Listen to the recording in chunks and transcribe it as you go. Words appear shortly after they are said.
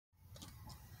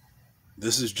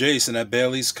This is Jason at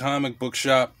Bailey's Comic Book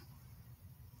Shop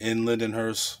in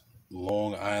Lindenhurst,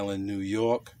 Long Island, New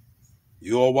York.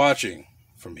 You are watching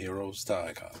From Heroes to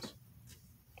Icons.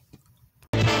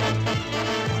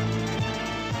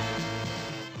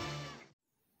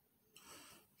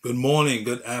 Good morning,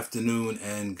 good afternoon,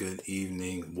 and good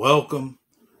evening. Welcome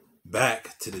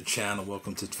back to the channel.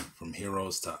 Welcome to From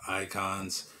Heroes to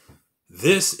Icons.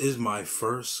 This is my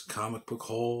first comic book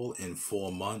haul in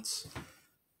 4 months.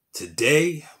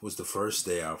 Today was the first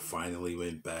day I finally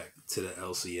went back to the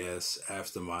LCS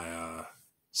after my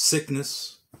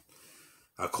sickness.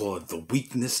 I call it the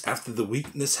weakness. After the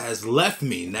weakness has left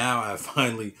me, now I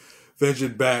finally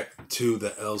ventured back to the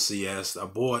LCS. I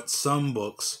bought some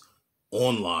books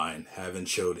online, haven't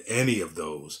showed any of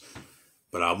those,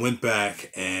 but I went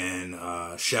back and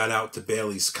shout out to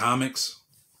Bailey's Comics.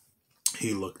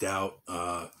 He looked out,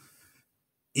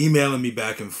 emailing me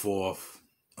back and forth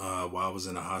while I was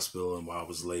in the hospital and while I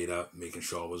was laid up, making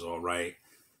sure I was all right.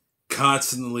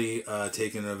 Constantly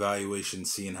taking an evaluation,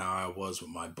 seeing how I was with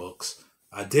my books.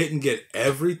 I didn't get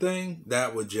everything.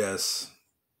 That would just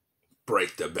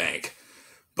break the bank.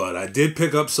 But I did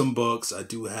pick up some books. I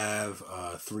do have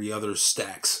 3 other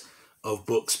stacks of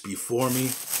books before me.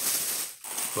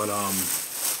 But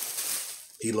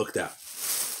he looked out.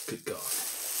 Good God.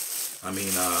 I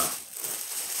mean,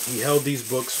 he held these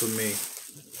books for me.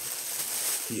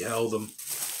 He held them.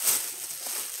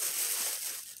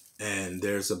 And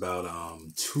there's about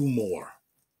 2 more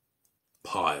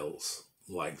piles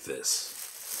like this.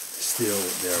 Still,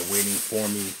 they're waiting for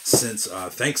me since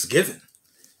Thanksgiving.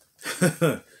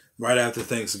 Right after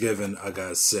Thanksgiving, I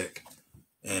got sick.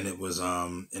 And it was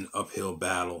an uphill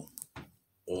battle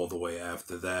all the way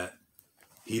after that.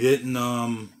 He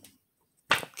didn't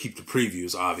keep the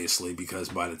previews, obviously, because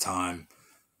by the time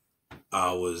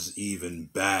I was even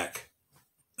back,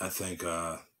 I think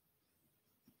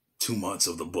 2 months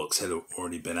of the books had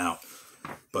already been out.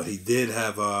 But he did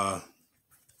have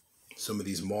some of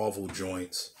these Marvel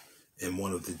joints in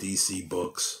one of the DC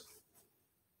books.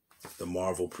 The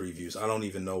Marvel previews. I don't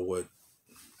even know what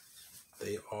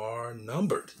they are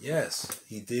numbered. Yes,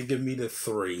 he did give me the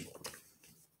 3.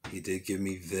 He did give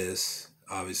me this.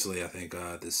 Obviously, I think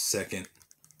the second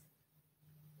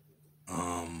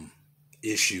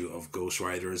issue of Ghost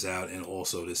Rider is out, and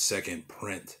also the second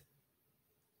print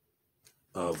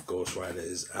of Ghost Rider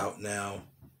is out now.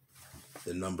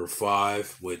 The number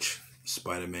 5, which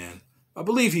Spider-Man, I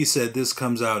believe he said this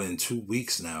comes out in 2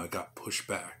 weeks now. It got pushed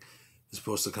back. It's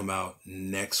supposed to come out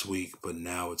next week, but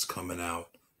now it's coming out,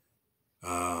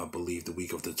 I believe, the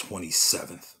week of the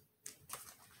 27th.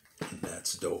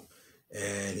 That's dope.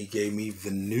 And he gave me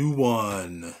the new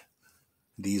one.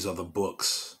 These are the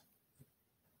books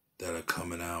that are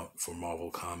coming out for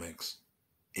Marvel Comics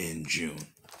in June.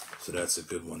 So that's a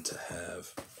good one to have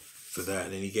for that.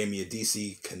 And he gave me a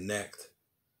DC Connect.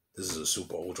 This is a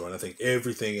super ultra, and I think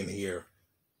everything in here,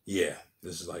 yeah,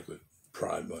 this is like with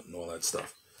Pride Month and all that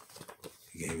stuff.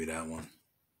 He gave me that one.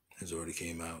 It's already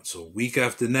came out. So week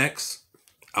after next,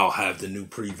 I'll have the new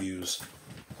previews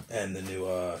and the new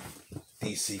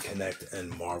DC Connect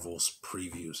and Marvel's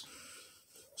previews.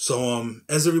 So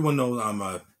as everyone knows, I'm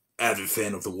a avid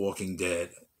fan of The Walking Dead.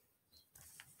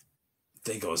 I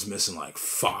think I was missing like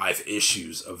 5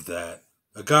 issues of that.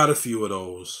 I got a few of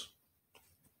those,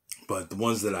 but the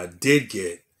ones that I did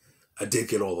get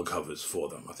all the covers for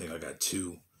them. I think I got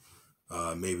 2.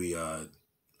 I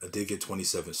did get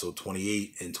 27, so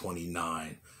 28 and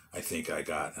 29 I think I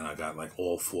got, and I got like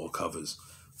all 4 covers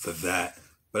for that.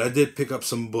 But I did pick up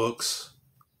some books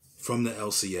from the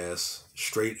LCS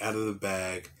straight out of the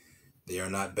bag. They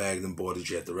are not bagged and boarded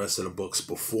yet. The rest of the books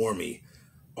before me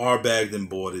are bagged and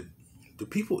boarded. Do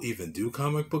people even do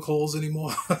comic book hauls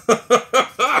anymore?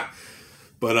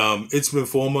 But it's been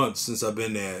 4 months since I've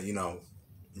been there. You know,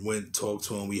 went, talked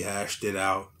to him, we hashed it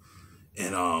out,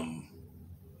 and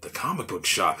the comic book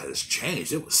shop has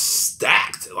changed. It was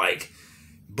stacked, like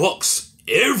books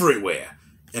everywhere.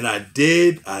 And I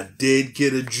did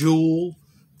get a jewel.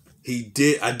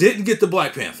 I didn't get the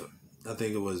Black Panther. I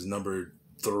think it was number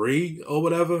 3 or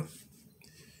whatever.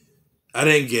 I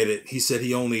didn't get it. He said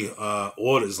he only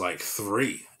orders like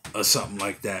 3 or something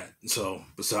like that. So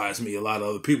besides me, a lot of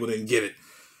other people didn't get it.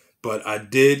 But I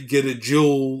did get a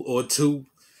jewel or 2.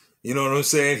 You know what I'm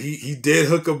saying? He did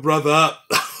hook a brother up.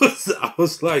 I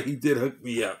was like, he did hook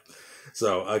me up.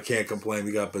 So I can't complain.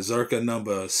 We got Berserker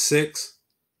number 6.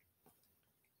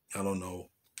 I don't know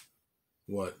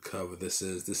what cover this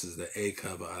is. This is the A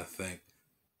cover, I think.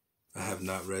 I have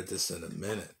not read this in a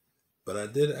minute. But I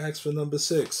did ask for number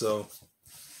 6, so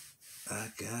I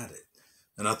got it.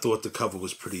 And I thought the cover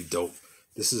was pretty dope.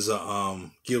 This is a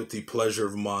guilty pleasure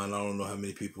of mine. I don't know how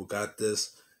many people got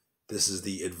this. This is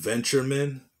The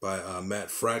Adventuremen by Matt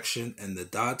Fraction and the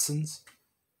Dodsons.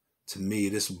 To me,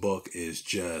 this book is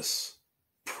just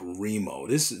primo.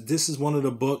 This is one of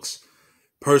the books,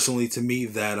 personally, to me,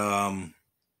 that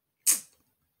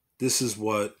this is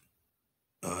what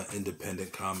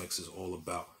independent comics is all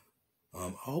about. I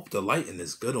hope the lighting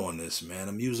is good on this, man.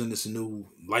 I'm using this new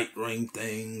light ring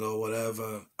thing or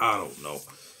whatever. I don't know.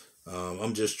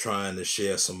 I'm just trying to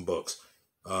share some books.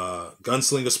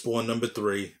 Gunslinger Spawn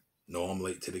 #3. No, I'm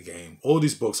late to the game. All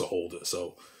these books are older,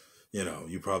 so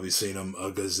you probably seen them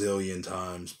a gazillion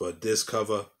times. But this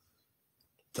cover,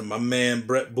 to my man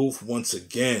Brett Booth once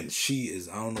again.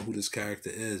 I don't know who this character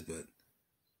is, but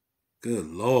good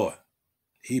Lord,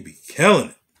 he be killing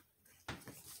it.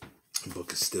 The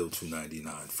book is still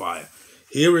 $2.99. Fire.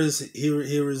 Here is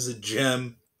a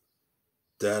gem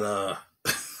that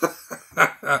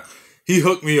he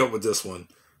hooked me up with this one.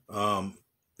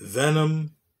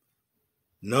 Venom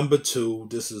 #2.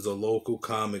 This is a local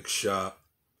comic shop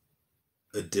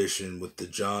edition with the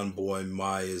John Boy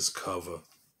Myers cover.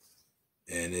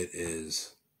 And it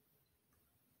is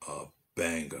a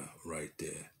banger right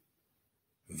there.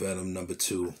 Venom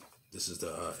 #2. This is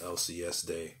the LCS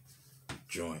Day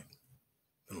joint.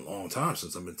 Been a long time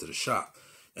since I've been to the shop.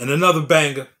 And another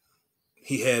banger.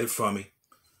 He had it for me.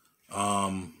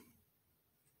 I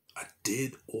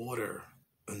did order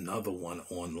another one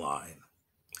online.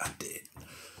 I did.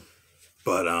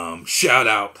 But shout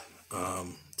out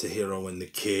to Hero and the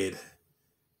Kid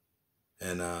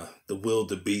and the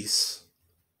Wildebeest.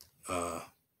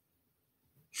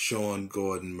 Sean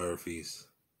Gordon Murphy's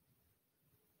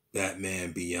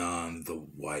Batman Beyond the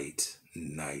White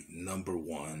Knight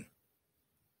 #1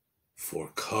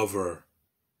 for cover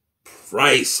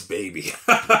price, baby.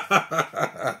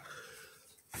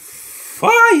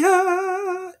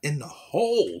 Fire in the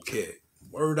hole, kid.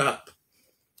 Word up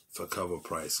for cover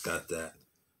price. Got that.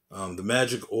 The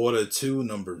Magic Order 2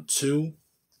 #2.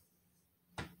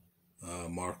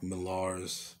 Mark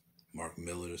Millar's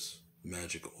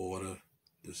Magic Order.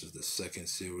 This is the second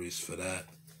series for that.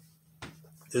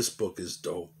 This book is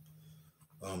dope.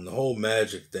 The whole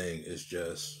magic thing is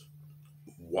just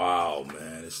wow,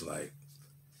 man. It's like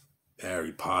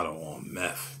Harry Potter on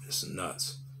meth. It's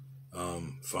nuts.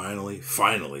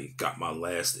 Finally got my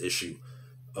last issue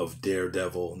of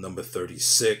Daredevil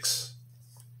 #36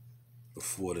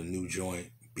 before the new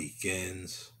joint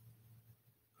begins.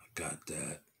 I got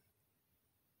that.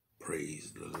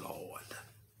 Praise the Lord.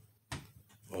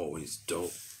 Always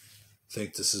dope. I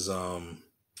think this is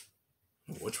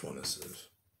which one this is?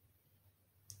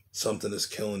 Something Is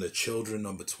Killing the Children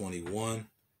 #21.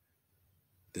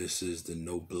 This is the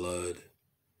No Blood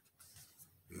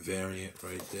variant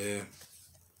right there.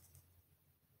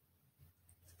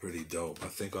 Pretty dope. I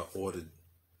think I ordered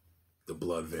the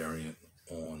Blood variant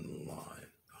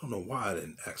online. I don't know why I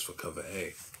didn't ask for cover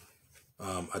A.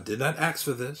 I did not ask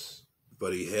for this,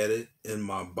 but he had it in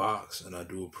my box, and I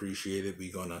do appreciate it.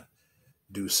 We're gonna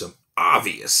do some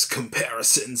obvious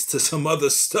comparisons to some other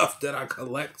stuff that I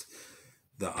collect.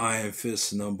 The Iron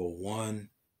Fist #1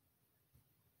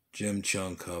 Jim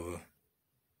Chung cover.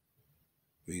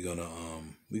 We're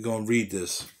gonna read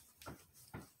this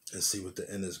and see what the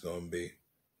end is gonna be.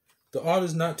 The art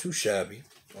is not too shabby.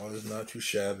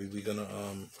 We're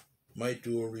gonna might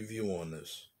do a review on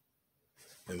this,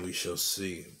 and we shall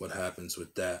see what happens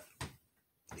with that.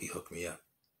 He hooked me up.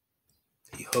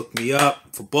 He hooked me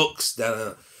up for books that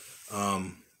are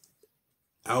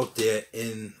out there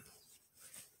in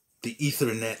the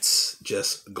Ethernets,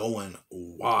 just going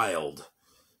wild.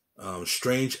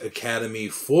 Strange Academy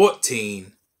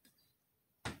 14.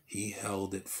 He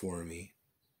held it for me.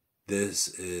 This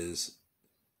is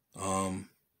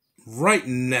right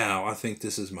now, I think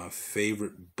this is my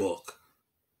favorite book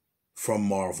from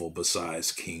Marvel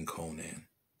besides King Conan.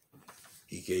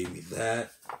 He gave me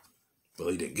that. Well,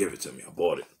 he didn't give it to me. I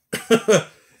bought it.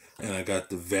 And I got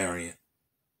the variant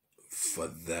for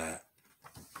that.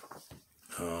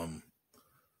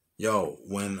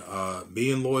 When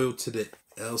being loyal to the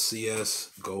LCS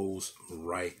goes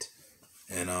right,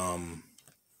 and I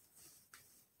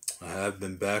have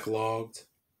been backlogged,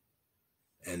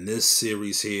 and this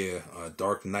series here,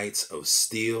 Dark Knights of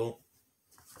Steel,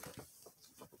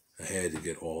 I had to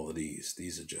get all of these.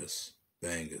 These are just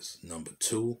bangers.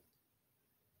 #2.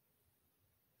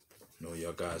 I know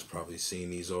y'all guys probably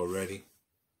seen these already.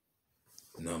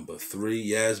 #3,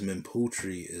 Yasmin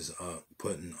Putri is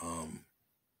putting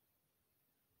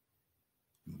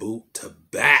boot to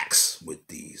backs with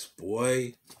these.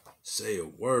 Boy, say a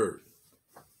word.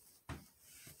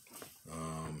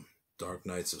 Dark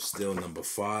Knights of Steel number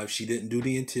 5. She didn't do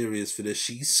the interiors for this.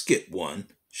 She skipped one.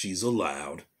 She's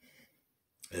allowed.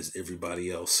 As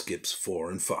everybody else skips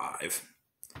 4 and 5.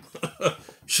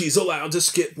 She's allowed to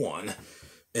skip one.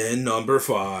 And number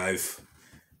 5.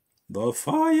 The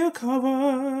Fire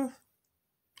cover.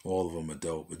 All of them are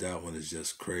dope, but that one is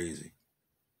just crazy.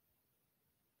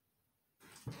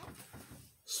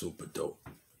 Super dope.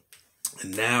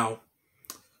 And now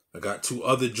I got 2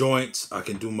 other joints. I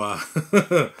can do my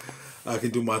I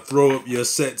can do my throw up your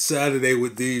set Saturday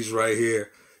with these right here.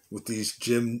 With these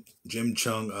Jim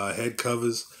Chung head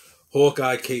covers.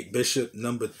 Hawkeye Kate Bishop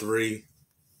number 3.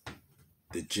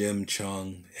 The Jim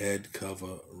Chung head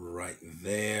cover right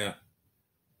there.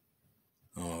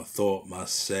 Throw up my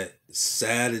set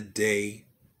Saturday.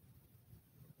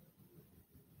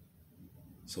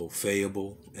 So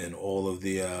Fable and all of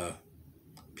the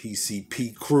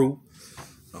PCP crew.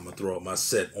 I'm going to throw up my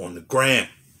set on the gram.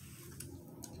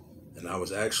 And I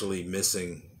was actually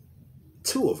missing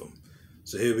 2 of them.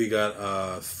 So here we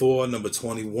got Thor number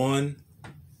 21.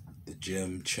 The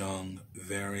Jim Chung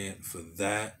variant for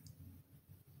that.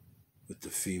 With the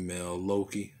female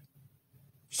Loki.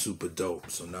 Super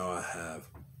dope. So now I have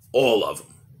all of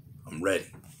them. I'm ready.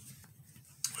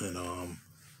 And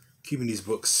keeping these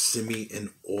books semi in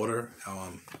order. How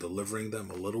I'm delivering them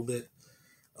a little bit.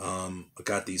 I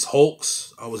got these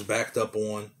Hulks I was backed up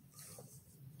on.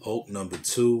 Hulk number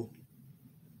 2.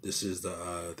 This is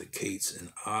the Cates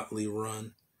and Otley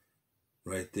run.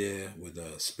 Right there with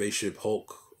Spaceship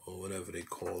Hulk or whatever they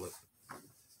call it.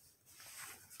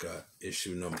 Got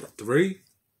issue number 3.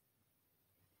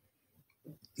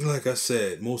 Like I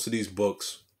said, most of these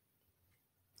books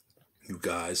you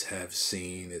guys have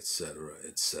seen, etc.,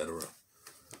 etc.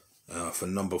 For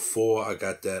number 4, I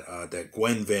got that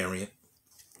Gwen variant.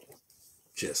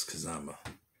 Just because I'm a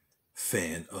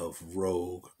fan of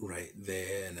Rogue right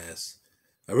there. And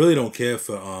I really don't care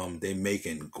for they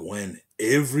making Gwen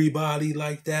everybody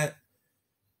like that.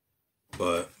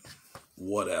 But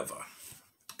whatever.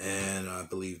 And I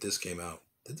believe this came out.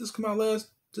 Did this come out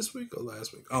this week or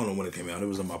last week? I don't know when it came out. It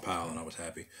was in my pile and I was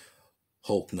happy.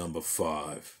 Hulk number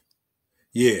 5.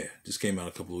 Yeah, this came out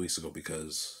a couple of weeks ago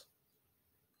because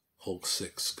Hulk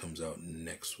 6 comes out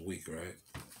next week, right?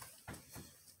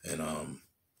 And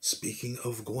speaking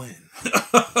of Gwen,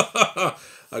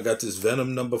 I got this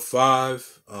Venom number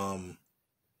 5.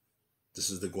 This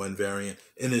is the Gwen variant.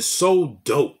 And it's so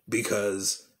dope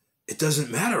because it doesn't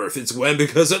matter if it's Gwen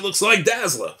because it looks like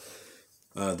Dazzler.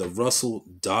 The Russell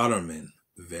Dodderman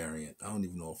variant. I don't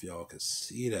even know if y'all can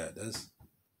see that.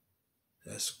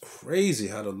 That's crazy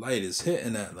how the light is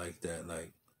hitting that like that.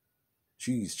 Like,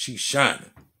 she's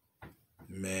shining.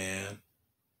 Man.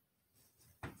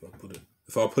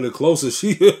 If I put it closer,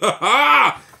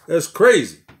 that's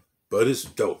crazy. But it's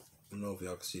dope. I don't know if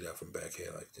y'all can see that from back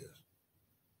here like this.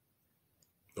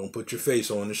 Don't put your face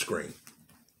on the screen.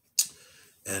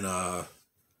 And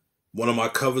one of my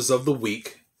covers of the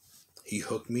week, he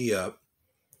hooked me up.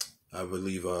 I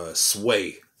believe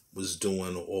Sway was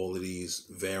doing all of these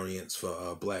variants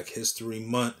for Black History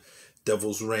Month.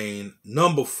 Devil's Reign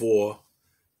number 4.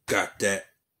 Got that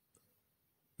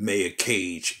Mayor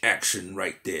Cage action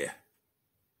right there.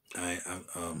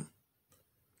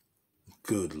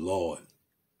 Good Lord.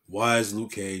 Why is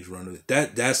Luke Cage running?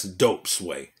 That's dope,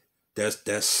 Sway. That's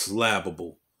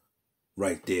slabbable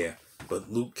right there. But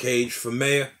Luke Cage for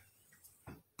mayor,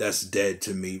 that's dead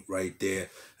to me right there.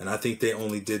 And I think they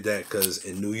only did that because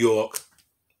in New York,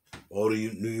 all the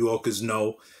New Yorkers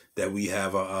know that we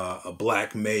have a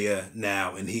black mayor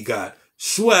now, and he got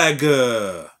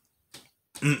swagger.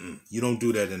 You don't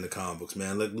do that in the comic books,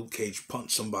 man. Let Luke Cage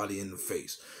punch somebody in the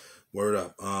face. Word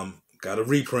up. Got a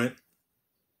reprint.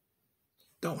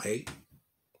 Don't hate.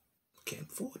 Can't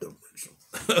afford the original.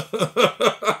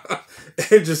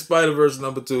 Into Spider-Verse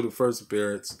number 2, the first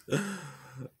appearance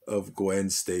of Gwen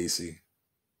Stacy,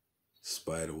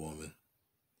 Spider-Woman.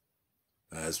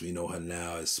 As we know her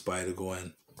now as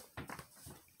Spider-Gwen.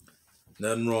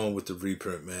 Nothing wrong with the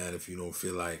reprint, man, if you don't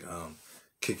feel like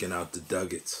kicking out the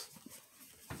Duggets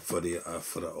for the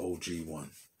OG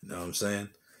one. You know what I'm saying?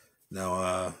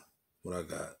 Now, what I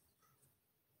got?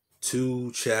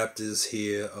 2 chapters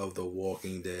here of The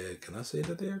Walking Dead. Can I say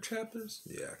that they are chapters?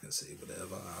 Yeah, I can say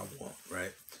whatever I want,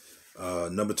 right?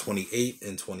 Number 28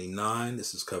 and 29.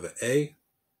 This is cover A.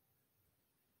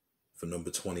 For number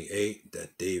 28,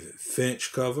 that David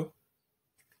Finch cover.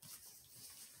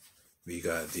 We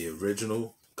got the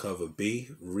original cover B,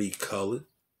 recolored.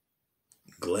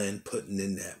 Glenn putting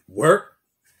in that work.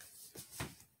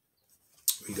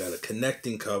 We got a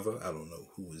connecting cover. I don't know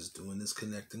who is doing this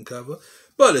connecting cover,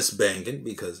 but it's banging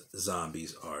because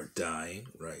zombies are dying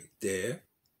right there.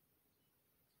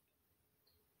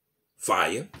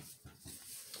 Fire.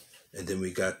 And then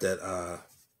we got that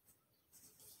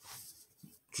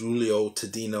Giulio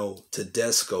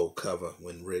Tedesco cover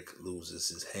when Rick loses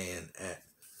his hand at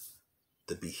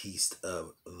the behest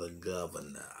of the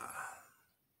governor.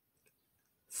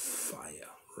 Fire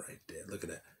right there. Look at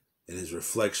that. And his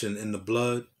reflection in the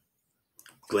blood.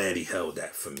 Glad he held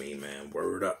that for me, man.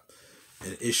 Word up.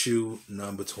 And issue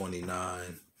number 29.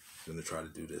 I'm going to try to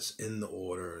do this in the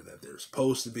order that they're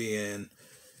supposed to be in.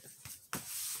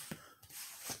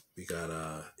 We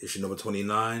got issue number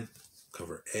 29,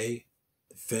 cover A,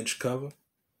 the Finch cover,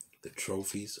 the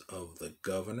trophies of the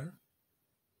governor.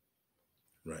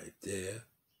 Right there.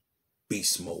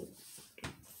 Beast mode.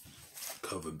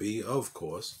 Cover B, of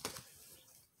course,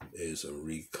 is a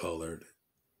recolored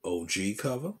OG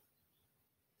cover.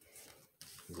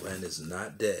 Glenn is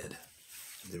not dead.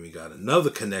 Then we got another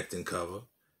connecting cover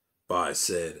by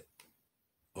said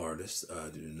artist. I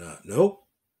do not know.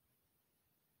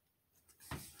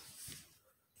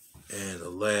 And the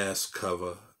last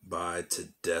cover by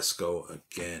Tedesco,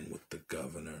 again with the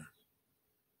governor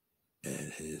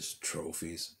and his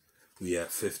trophies. We have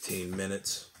 15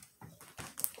 minutes.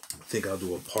 I think I'll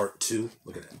do a part 2.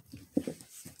 Look at that.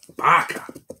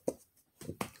 Baka!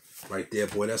 Right there,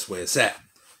 boy. That's where it's at.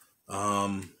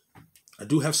 I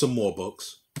do have some more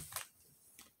books.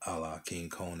 A la King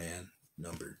Conan,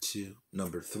 number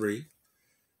 3.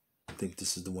 I think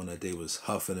this is the one that they was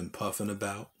huffing and puffing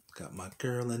about. Got my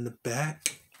girl in the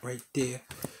back right there.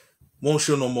 Won't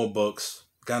show no more books.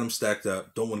 Got them stacked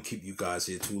up. Don't want to keep you guys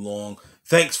here too long.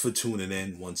 Thanks for tuning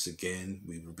in once again.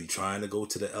 We will be trying to go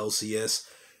to the LCS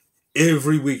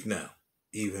every week now,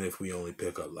 even if we only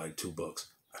pick up like 2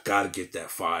 books. I got to get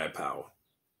that firepower.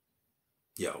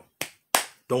 Yo,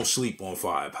 don't sleep on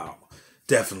firepower.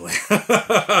 Definitely.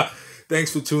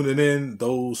 Thanks for tuning in.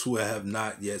 Those who have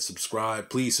not yet subscribed,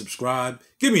 please subscribe.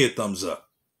 Give me a thumbs up.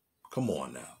 Come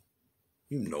on now.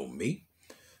 You know me.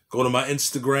 Go to my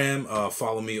Instagram.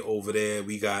 Follow me over there.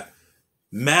 We got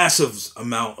massive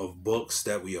amount of books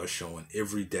that we are showing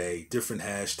every day. Different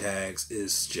hashtags.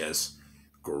 It's just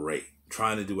great.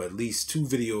 Trying to do at least 2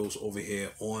 videos over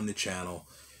here on the channel.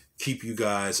 Keep you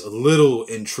guys a little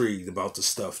intrigued about the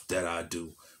stuff that I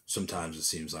do. Sometimes it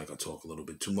seems like I talk a little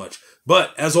bit too much.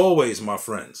 But as always, my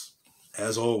friends,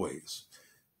 as always,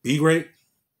 be great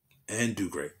and do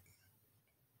great.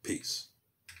 Peace.